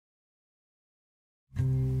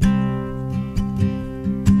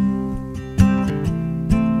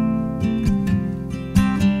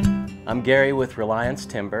I'm Gary with Reliance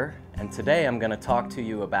Timber, and today I'm going to talk to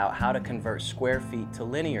you about how to convert square feet to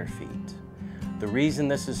linear feet. The reason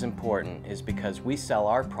this is important is because we sell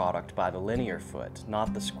our product by the linear foot,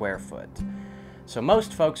 not the square foot. So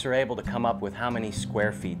most folks are able to come up with how many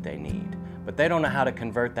square feet they need, but they don't know how to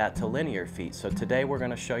convert that to linear feet, so today we're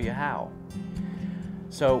going to show you how.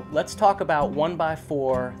 So let's talk about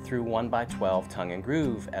 1x4 through 1x12 tongue and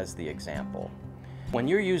groove as the example. When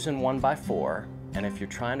you're using 1x4, and if you're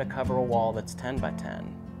trying to cover a wall that's 10x10,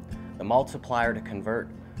 the multiplier to convert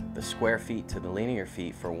the square feet to the linear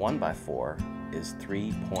feet for 1x4 is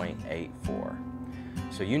 3.84.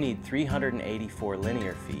 So you need 384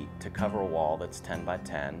 linear feet to cover a wall that's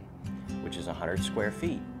 10x10, which is 100 square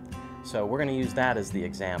feet. So we're going to use that as the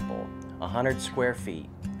example, 100 square feet.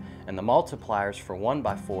 And the multipliers for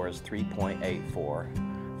 1x4 is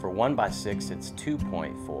 3.84. For 1x6 it's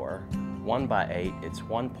 2.4, 1x8 it's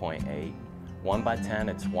 1.8, 1x10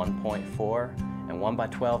 it's 1.4, and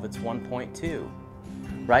 1x12 it's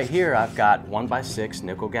 1.2. Right here I've got 1x6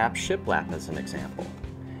 nickel gap shiplap as an example,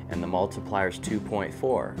 and the multiplier is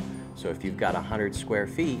 2.4. So if you've got 100 square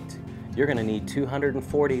feet, you're going to need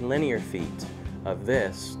 240 linear feet of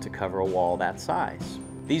this to cover a wall that size.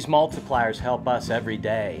 These multipliers help us every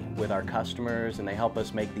day with our customers, and they help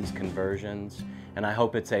us make these conversions, and I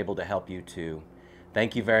hope it's able to help you too.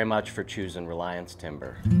 Thank you very much for choosing Reliance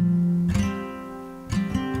Timber.